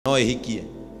no ehikie.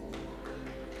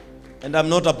 And I'm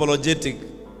not apologetic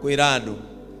kwiradu.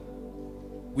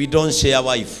 We don't share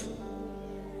wife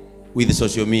with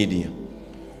social media.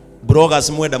 Bloggers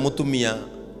mwenda mutumia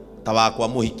tawakwa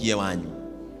muhikie wanyu.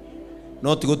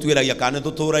 No tigutwiragia kane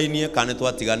tuturainie kane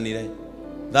twatiganire.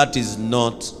 That is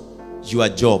not your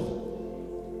job.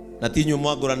 Na tinyu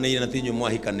mwaguraniire na tinyu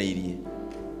mwahikaneirie.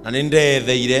 Na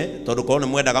nindetheire tondu korwo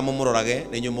mwendaga mumurorage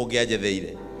ninyu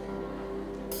mungiajetheire.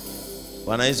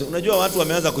 Bwana Yesu, unajua watu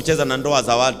wameanza kucheza na ndoa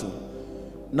za watu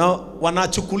na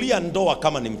wanachukulia ndoa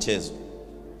kama ni mchezo.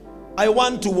 I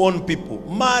want to warn people,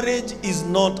 marriage is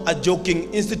not a joking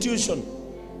institution.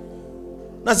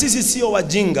 Na sisi sio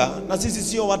wajinga, na sisi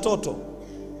sio watoto.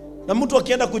 Na mtu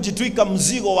akienda kujitwika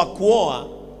mzigo wa kuoa,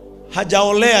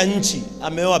 hajaolea nchi,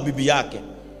 ameoa bibi yake.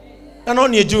 Na no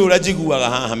ni juu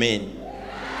rajiguaga amen.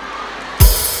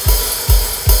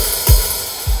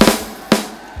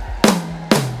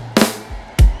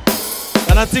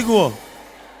 Kana tiguo.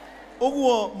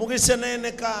 Uguo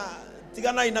mugiceneneka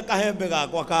tigana ina kahembe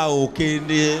gakwa ka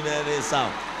ukindi nere sawa.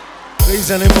 Praise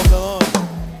the name of the Lord.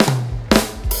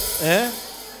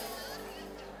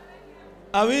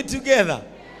 Are we together?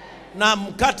 Na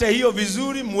mkate hiyo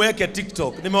vizuri muweke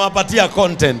TikTok. Nimewapatia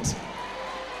content.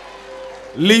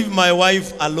 Leave my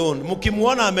wife alone.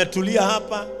 Mkimuona ametulia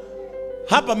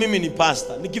hapa mimi ni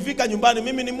pastor. Nikifika nyumbani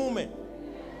mimi ni mume.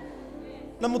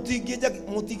 Na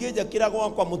mutigeja kira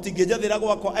gwakwa mutigeja thira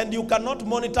gwakwa, and you cannot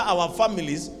monitor our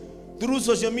families through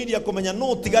social media kumenya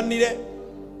no tiganire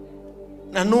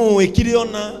na no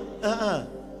ikiriona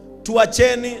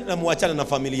tuacheni na muachane na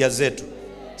familia zetu.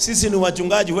 Sisi ni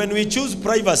wachungaji. When we choose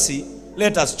privacy,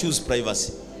 let us choose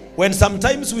privacy. When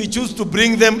sometimes we choose to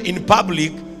bring them in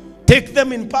public, take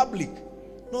them in public.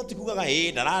 No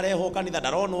tikugaga darare ho kanitha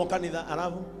darono kanitha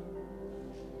arabu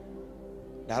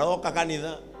daroka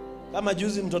kanitha. Kama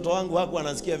juzi mtoto wangu haku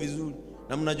anasikia vizuri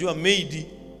na mnajua maid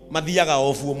mathiaga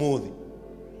ofu umuthi.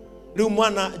 Riu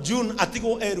mwana June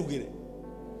atigo erugire.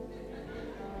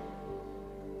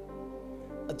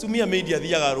 Atumia maid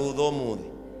athiaga rutha umuthi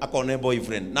akone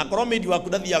boyfriend. Na korwo maid waku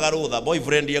ndathiaga rutha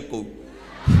boyfriend yeko.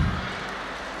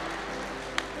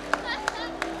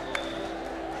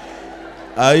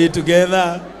 Are you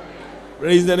together?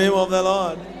 Praise the name of the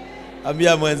Lord.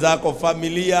 Ambia mwenzako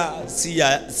familia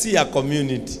si ya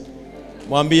community.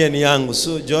 Mwambie ni yangu.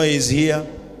 So Joy is here.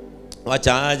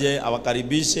 Wacha aje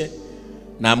awakaribishe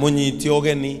na munyitie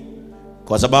ogeni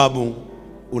kwa sababu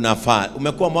unafaa.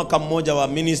 Umekuwa mwaka mmoja wa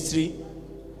ministry.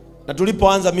 Na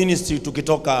tulipoanza ministry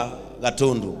tukitoka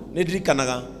Gatundu,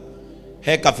 nidirikanaga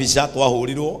heka fisha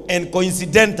twahurirwo, and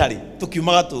coincidentally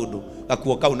tukiuma Gatundu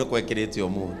gakuo kau ne kwekerete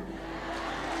omu.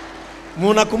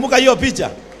 Munakumbuka hiyo picha?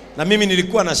 Na mimi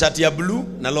nilikuwa na shati ya blue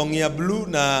na long ya blue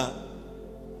na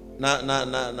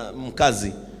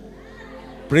mkazi.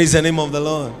 Praise the name of the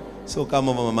Lord. So come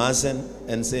over, Mama Asen,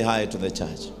 and say hi to the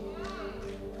church.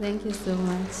 Thank you so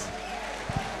much.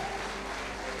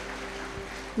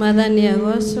 Madhani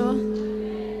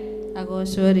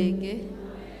agosho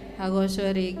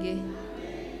rege.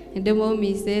 Ndemo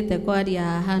mise te kwaria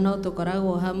haha no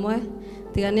tukoragwo hamwe.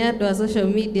 Tigani andu a social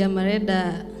media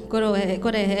marenda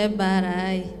kurehe mbara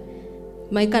ai.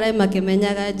 Maikare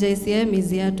makimenyaga JCM is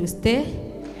here to stay.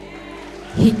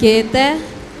 Hikete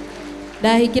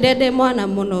ndahikire ndi mwana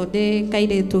muno ndi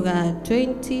kairetu ga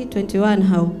 2021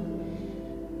 hau.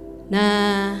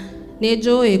 Na ni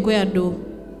njui kwi andu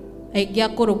aingi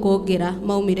akurukungira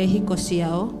maumire hiko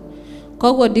ciao.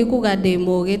 Koguo ndikuga ndi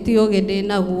mugi ti ugi ndi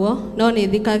naguo, no ni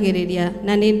thikagiriria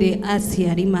na ni ndi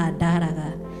aciari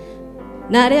mandaraga.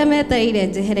 Na aria metaire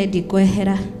njehere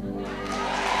ndikwehera.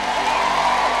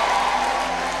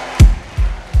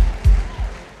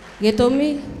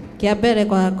 Gitumi kia mbere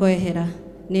kwa kwehera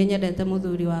ni nyendete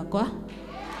muthuri wakwa.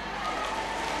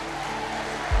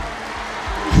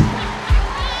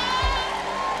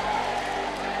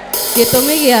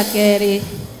 Gitumi gia keri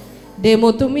ndi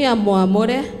mutumia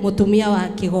mwamure, mutumia wa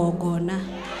kigongona.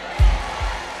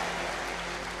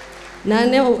 Na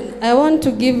I want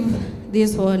to give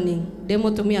this warning. Ndi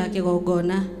mutumia wa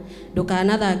kigongona,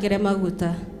 ndukanathakire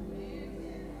maguta.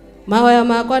 Mahoya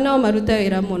makwa no marute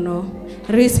wira muno.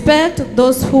 Respect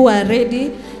those who are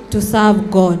ready to serve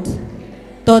God.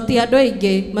 Toti andu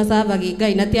aingi masavagi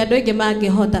Ngai na ti andu aingi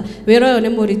mangihota. Wira uyo ni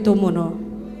muritu muno.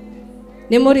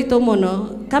 Ni muritu muno.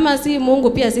 Kama si Mungu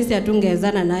pia sisi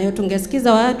hatungezana nayo,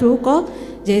 tungesikiza watu huko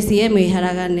JCM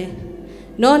iharagane.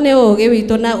 No ni ugi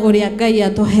witu na uria Ngai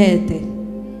atuhete.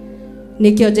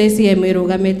 Nikio JCM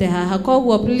irugamite haha.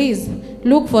 Koguo please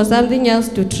look for something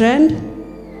else to trend.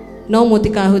 No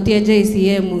mutikahutie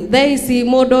JCM. Thaisi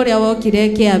mundu uria wokire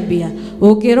kiambia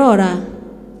ukirora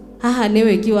haha nĩ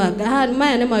wĩki wa Ngai, haha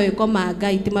maya nĩ mawĩko ma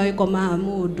Ngai ti mawĩko ma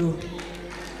mũndũ.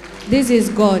 This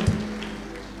is God.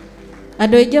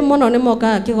 Andũ aingĩ mũno nĩ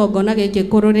mokaga kĩgongona gĩkĩ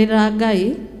kũrũrĩra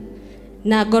Ngai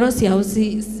na ngoro ciao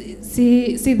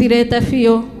cithirĩte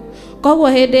biũ. Koguo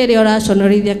hĩndĩ ĩrĩa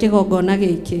ũraconorithia kĩgongona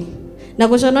gĩkĩ, na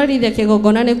gũconorithia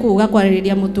kĩgongona nĩ kuuga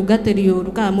kwarĩrĩria mũtungatĩri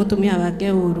ũru kana mũtumia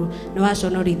wake ũru, nĩ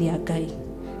waconorithia Ngai.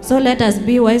 So let us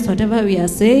be wise whatever we are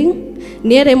saying.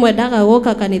 Niĩ rĩmwe ndaga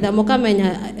gũka kanitha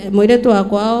mũkamenya mũirĩtu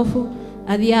wakwa ofu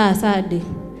athiaga Sunday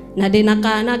na ndĩna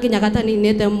kana nginya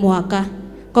gataninĩte mwaka,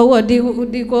 koguo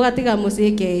ndikũgatiga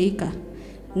mũciĩ keika.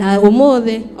 Na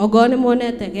ũmũthĩ okorwo nĩ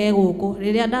muonete ge gũkũ,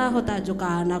 rĩrĩa ndahota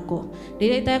njũkaga nako,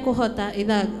 rĩrĩa itekũhota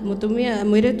itha mũtumia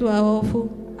mũirĩtu wa ofu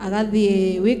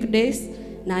agathiĩ weekdays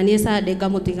na niĩ Sunday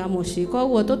ngamũtiga mũciĩ.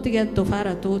 Koguo tũtige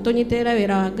tũbara tũnyitĩrĩre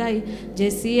wĩra wa Ngai.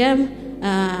 JCM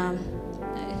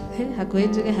hakuhĩ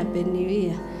njuge happy new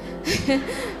year.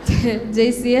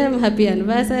 JCM happy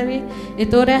anniversary.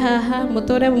 Itũre haha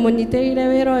mũtũre mũnyitĩrĩre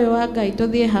wĩra ũyũ wa Ngai,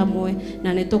 tũthiĩ hamwe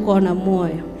na nĩ tũkona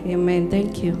muoyo. Amen.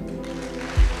 Thank you.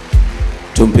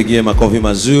 Tumpigie makofi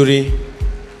mazuri.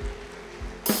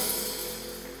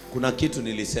 Kuna kitu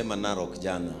nilisema Narok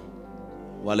jana.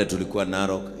 Wale tulikuwa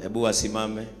Narok, hebu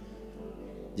wasimame.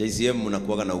 JCM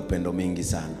mnakuwa na upendo mingi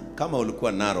sana. Kama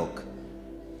ulikuwa Narok,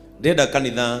 ndenda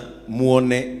kanitha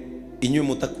muone inyuĩ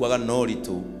mutakuaga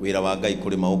noritu wĩra wa Ngai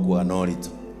kũrĩ maũkuaga noritu.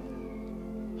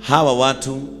 Hawa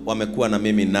watu wamekuwa na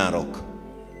mimi Narok.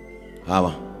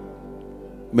 Hawa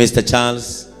Mr.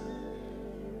 Charles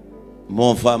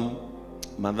Mofam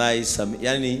Madhai Sami,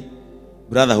 yani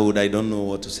brotherhood, I don't know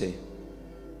what to say.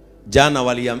 Jana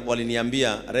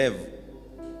waliniambia Rev,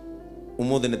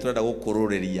 umuthi nĩtũrenda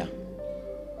gũkũrũrĩria.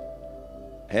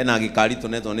 Hena gĩkari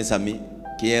tũnetwo nĩ Sami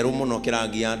kĩerũ mũno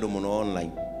kĩrangia andũ mũno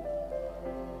online.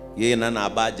 Yena na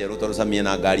njerũ tondũ Sami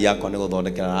na ngari yako nĩ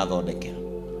gũthondekera arathondekera.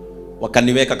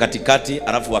 Wakaniweka katikati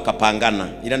alafu wakapangana.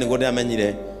 Ila nĩguo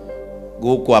ndĩamenyire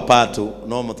gũkũ apatu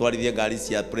no mũtwarithie ngari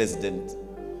cia president.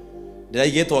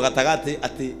 Ndĩraigĩtwo gatagati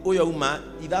ati uyo uma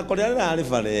ithako rĩrĩa rĩrarĩ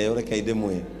bare ũreke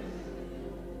indĩmwe.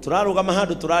 Turarũgama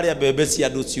handũ turarĩa mbembe cia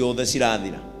andũ ciothe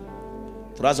cirathira.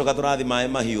 Turacoka turathi maĩ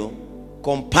mahiũ,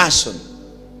 compassion.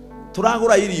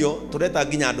 Turagũra irio tureta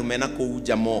nginya andũ mena kũu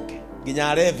nja moke.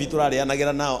 Nginya Levi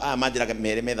turarĩanagĩra nao aya manjĩraga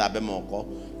mere methambe moko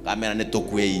kamera nĩ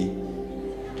tũkwei.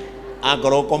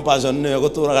 Angorwo compassion nĩyo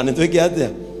gũtũraga nĩ twĩke atĩa.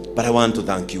 But I want to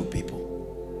thank you people.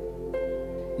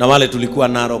 Na wale tulikuwa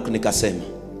Narok nikasema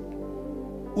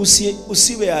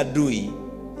usiwe adui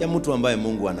ya mtu ambaye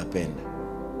Mungu anapenda.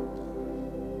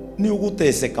 Ni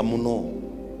uguteseka muno.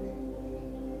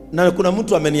 Na kuna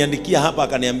mtu ameniandikia hapa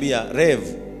akaniambia, Rev,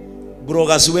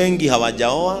 bloggers wengi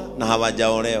hawajaoa na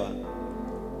hawajaolewa.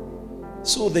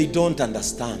 So they don't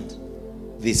understand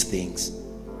these things.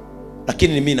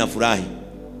 Lakini mimi nafurahi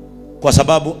kwa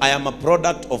sababu I am a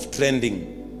product of trending.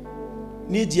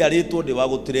 Ni jiaritwo ndi wa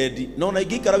gutrendi no na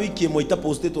ingikara wiki imwe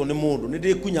itapostetwo ni mundu ni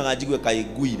ndikunyaga njigwe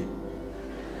kaiguire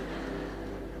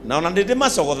na ona ndi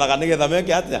macogothaga nigetha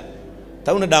meke atia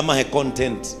taune ndamahe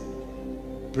content.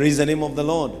 Praise the name of the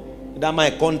Lord.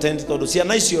 Ndamahe content tondu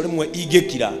ciana icio rimwe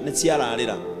ingikira ni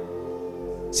ciararira,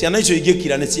 ciana icio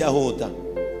ingikira ni ciahũta.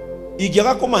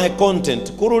 Ingiaga kumahe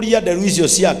content kururia nderu icio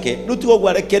ciake ruti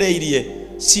ogwa rekereirie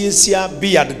cia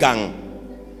beard gang.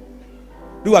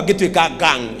 Riu agitwika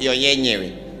gang yo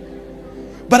yenyewe.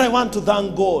 But I want to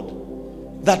thank God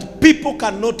that people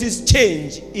can notice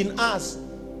change in us.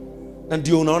 Na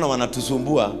ndio unaona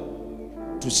wanatusumbua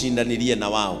tushindanilie na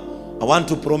wao. I want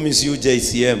to promise you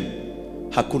JCM,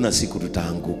 hakuna siku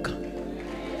tutaanguka.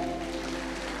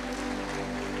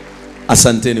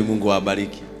 Asanteni, Mungu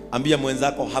awabariki. Ambia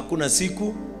mwenzako hakuna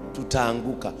siku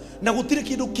tutaanguka. Na gutire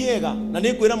kindu kiega na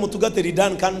nikwira mutungatiri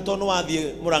Dan Canton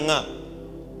wathie Murang'a.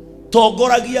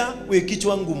 Togoragia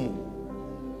wekichwa ngumu.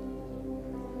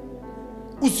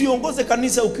 Usiongoze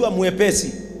kanisa ukiwa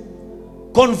mwepesi.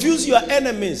 Confuse your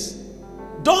enemies.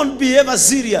 Don't be ever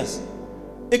serious.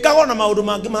 Ikagona maundu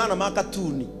mangi mahana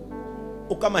makatuni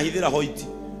ukamahithira hoiti.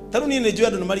 Taru ni njwe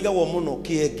andu nimarigagwo muno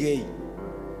Kiengei.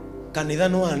 Kanitha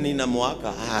no anina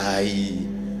mwaka ai.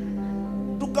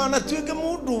 Tukana tuike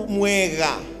mundu mwega.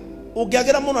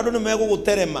 Ungiagira muno andu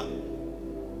nimeguguterema.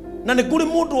 Na nĩ kũrĩ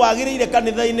mũndũ wagĩrĩire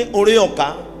kanitha-inĩ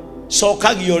ũrĩoka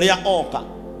cokagio ũrĩa oka.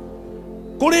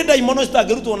 Kũrĩ ndaimono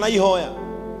citangĩrutwo na ihoya,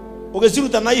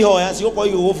 ũgĩciruta na ihoya cigũkorwo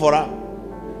igĩgũbora.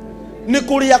 Nĩ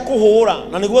kũrĩa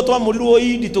kũhũra, na nĩguo twamũrirwo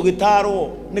Idi tũgĩtarwo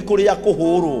nĩ kũrĩa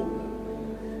kũhũrwo.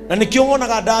 Na nĩkĩo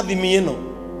wonaga ndathimi ĩno.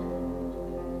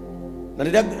 Na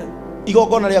rĩrĩa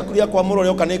igongona rĩaku rĩa kwamũrwo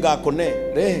rĩoka nĩ ngakũne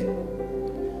re.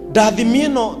 Ndathimi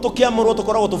ĩno tũkĩamũrwo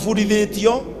tũkoragwo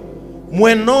tũbundithĩtio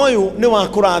mwena ũyũ nĩ wa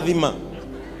kũrathima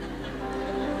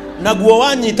na guo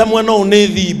wanyita mwana une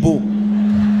thibu.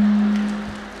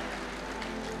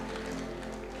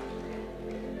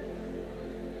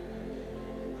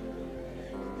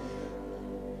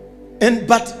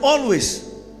 But always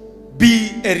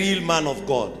be a real man of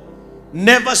God.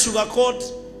 Never sugarcoat,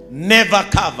 never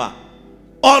cover.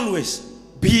 Always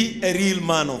be a real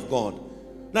man of God.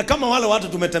 Na kama wale watu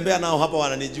tumetembea nao hapa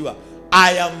wananijua,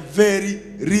 I am very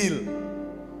real.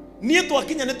 Nietu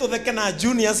wakinya netu theke na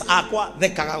juniors akwa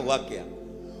thekaga gwakea.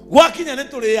 Wakinya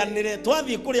netu rianire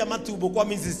twathie kuria matumbo kwa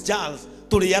Mrs. Charles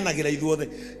turianagira ithuothe.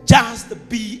 Just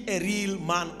be a real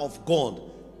man of God.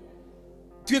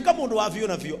 Tuika mundu wa vio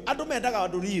na vio. Andu mendaga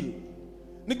andu real.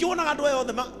 Nikiona andu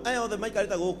ayothe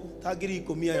maikarita guku ta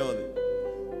 10,000 ayothe.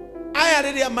 Aya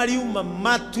riria mariuma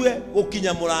matwe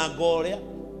gukinya murango uria.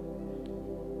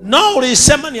 No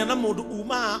ulicemania na mundu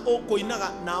uma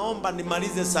ukuinaga naomba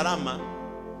nimalize salama.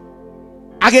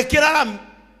 Agekira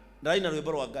ndaina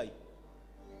rwimbo rwa Ngai.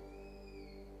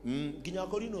 Nginya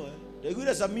korino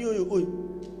ndegwire Sami uyu.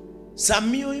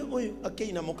 Sami uyu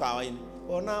akeina mukawa-ini.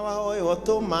 Ona wa hoyo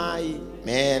hotomai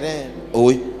mere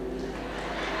uyu.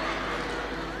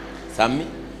 Sami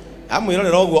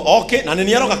amwirorera ogwo okay na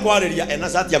ni aroga kwariria ena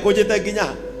sati akojete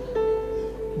nginya.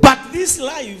 But this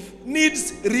life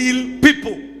needs real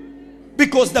people,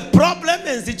 because the problem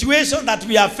and situation that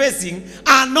we are facing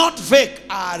are not fake,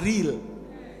 are real.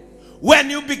 When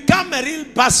you become a real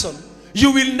person,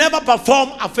 you will never perform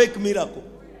a fake miracle.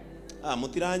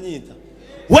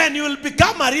 When you will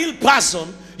become a real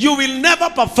person, you will never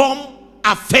perform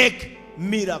a fake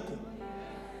miracle.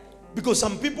 Because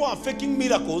some people are faking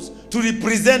miracles to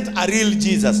represent a real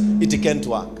Jesus. It can't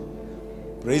work.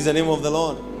 Praise the name of the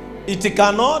Lord. It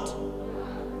cannot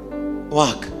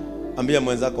work. Ambia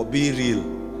mwenzako, be real.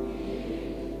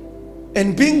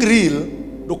 And being real,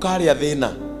 dukaria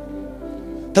thina.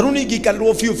 Taruni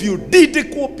gikalwo fiu didi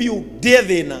ko piu de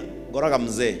thina ngoraga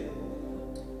mzee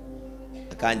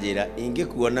akanjira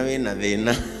ingikuona wina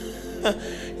thina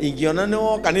ingiona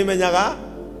no kanimenyaga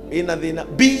ina thina.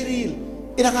 Be real.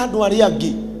 Iraga andu aria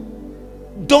angi.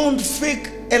 Don't fake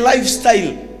a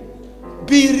lifestyle.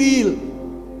 Be real.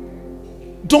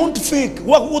 Don't fake.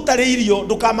 Wagutare irio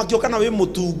ndukamakio kana we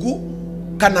mutungu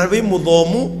kana we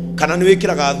muthomu kana ni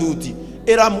wikiraga thuti.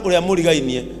 Ira uria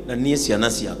murigainie na nie ciana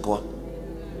ciakwa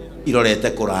irorete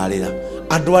kurarira.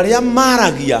 Andu aria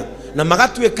maragia na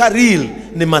magatuika real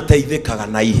ni mateithikaga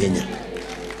na ihenya.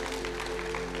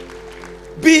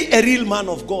 Be a real man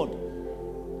of God.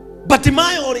 But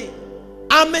Mayori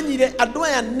amenyire andu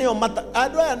aya neo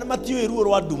andu aya matiwe ruo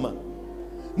rwa nduma.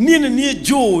 Nie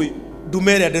joy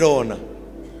ndumere ndirona.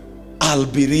 I'll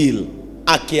be real.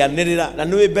 Akianirira na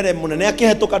niwe mbere munene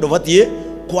akihetoka ndubatie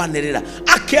kwanirira.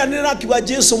 Akianirira kiwa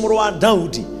Jesu muru wa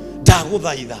Daudi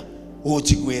ndaguthaitha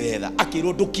ujigwirera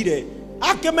akirwo ndukire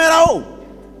akemera u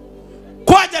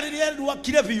kwajaririe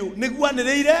rwakire biu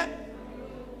niguaniriire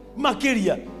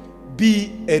makiria.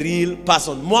 Be a real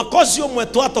person. Mwakosi umwe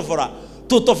twatofora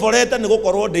tutoforete ni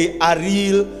gukorwo ndi a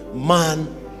real man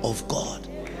of God.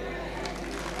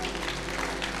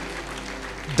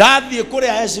 Dathie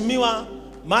kuria heshimiwa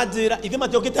majira ithi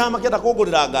matiokite hama kenda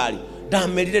kugurira ngari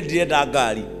ndamerire ndirenda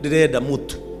ngari ndirenda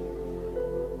mutu.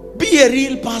 Be a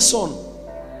real person.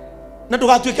 Na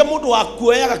ndugatuike mundu wa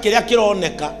kuoyaga kiria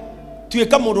kironeka,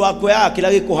 tuika mundu wa kuoyaga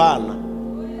kiria gikuhana.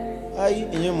 Ai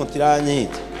inyo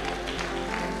mutiranyite.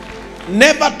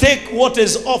 Never take what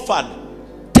is offered.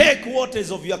 Take what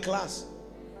is of your class.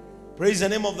 Praise the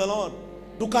name of the Lord.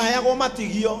 Ndukahayagwo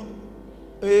matigio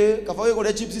kabawe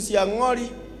kore chips cia ng'ori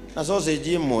na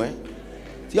sausage imwe.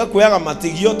 Tia kuyaga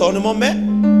matigio to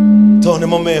ni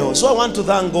momeho. So I want to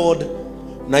thank God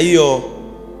na hiyo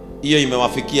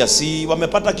imewafikia. Si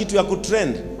wamepata kitu ya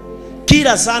kutrend.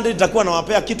 Kila Sunday nitakuwa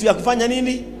nawapea kitu ya kufanya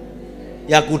nini?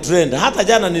 Ya kutrend. Hata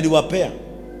jana niliwapea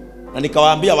na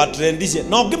nikawaambia watrendishe.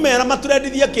 Na ukimera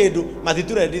matrendithia kindu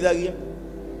matitrendithagia.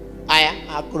 Aya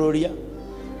akururia.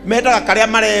 Metaga karia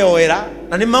mareyoera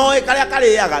na ni moe karia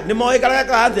kariaga, ni moe karia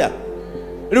kahatia.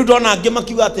 Riu ndona angi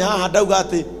makiuga ati haha ndauga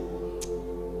ati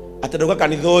ndauga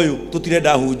kanitha uyu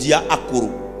tutirenda hunjia akuru.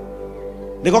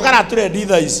 Niko kana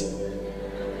turenditha ici.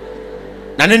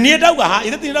 Na nie ndauga ha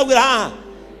ithe ndaugira haha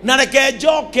na reke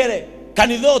njokere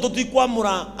kanitha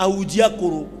tutikwamura ahunjia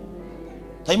akuru.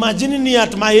 Ta imagine ni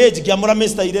at my age kiamura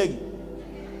Mr. Iregi.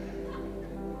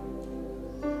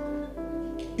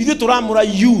 Ithe turamura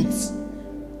youth.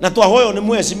 Na twahoyo ni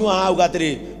mheshimiwa hau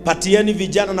gatiri patieni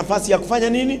vijana nafasi ya kufanya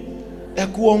nini? Ya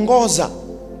kuongoza.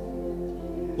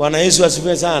 Bwana Yesu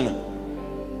asifiwe sana.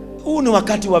 Huu ni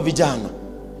wakati wa vijana.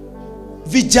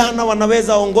 Vijana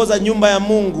wanaweza ongoza nyumba ya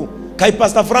Mungu. Kai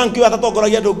Pastor Frank yu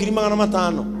atatogoragia ndungiri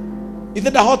 500. Ithe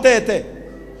ndahotete.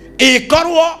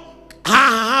 ikorwo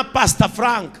ha Pastor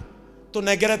Frank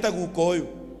tunegerete guko uyu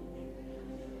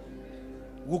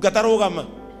gukatarugama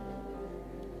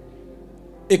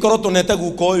ikorwo tunete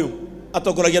guko uyu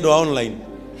atokoragia andu online.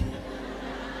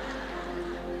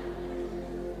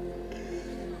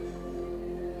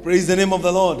 Praise the name of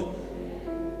the Lord.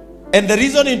 And the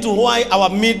reason into why our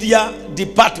media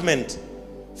department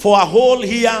for a whole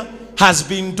year has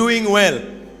been doing well,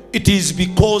 it is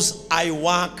because I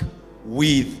work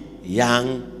with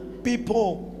young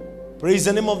people. Praise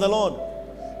the name of the Lord.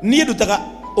 Niye dutaka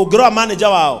ogro manager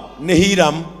wao ni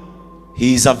Hiram.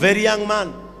 He is a very young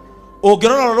man.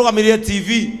 Ogro roga miria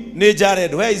TV ni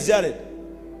Jared. Where is Jared?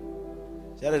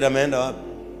 Jared ameenda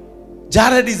wapi?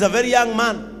 Jared is a very young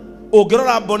man. Ogro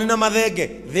bonina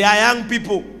madhege. They are young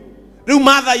people. Riu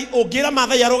matha ogira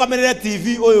matha yaroga miria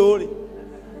TV oyo ri.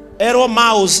 Ero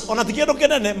mouse ona tikiendo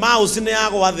kenene mouse ni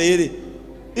yago wathiri.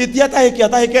 Itiata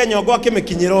hike nyongo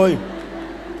akimekinyira oyo.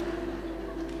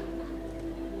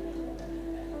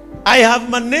 I have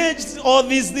managed all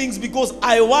these things because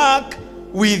I work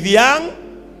with young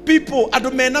people.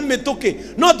 Andu mena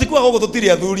mituki no tikwa gogo tutiri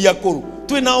athuri akuru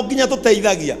twina oginya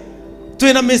tuteithagia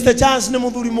twina Mr. Chance ni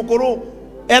muthuri mukuru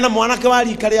ena mwanake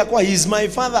wari karia kwa he is my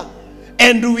father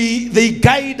and they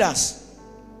guide us.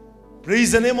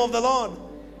 Praise the name of the Lord.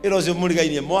 Irozo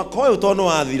murigainie mwaka uyu tono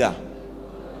wathira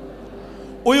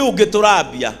uyu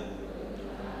ungiturambia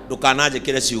ndukanaje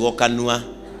kire ciugo kanua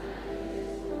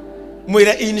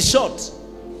mwire in short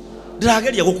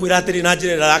ndirageria gukwira atiri na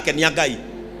njira yake ni Ngai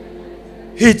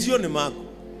hitio ni mako.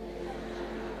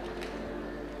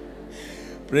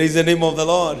 Praise the name of the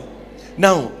Lord.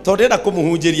 Now tondenda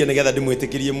kumuhunjiria nigetha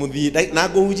ndimwitikirie muthii na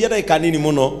nguhunjia ndagika nini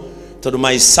muno tondu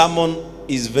my sermon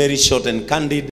is very short and candid.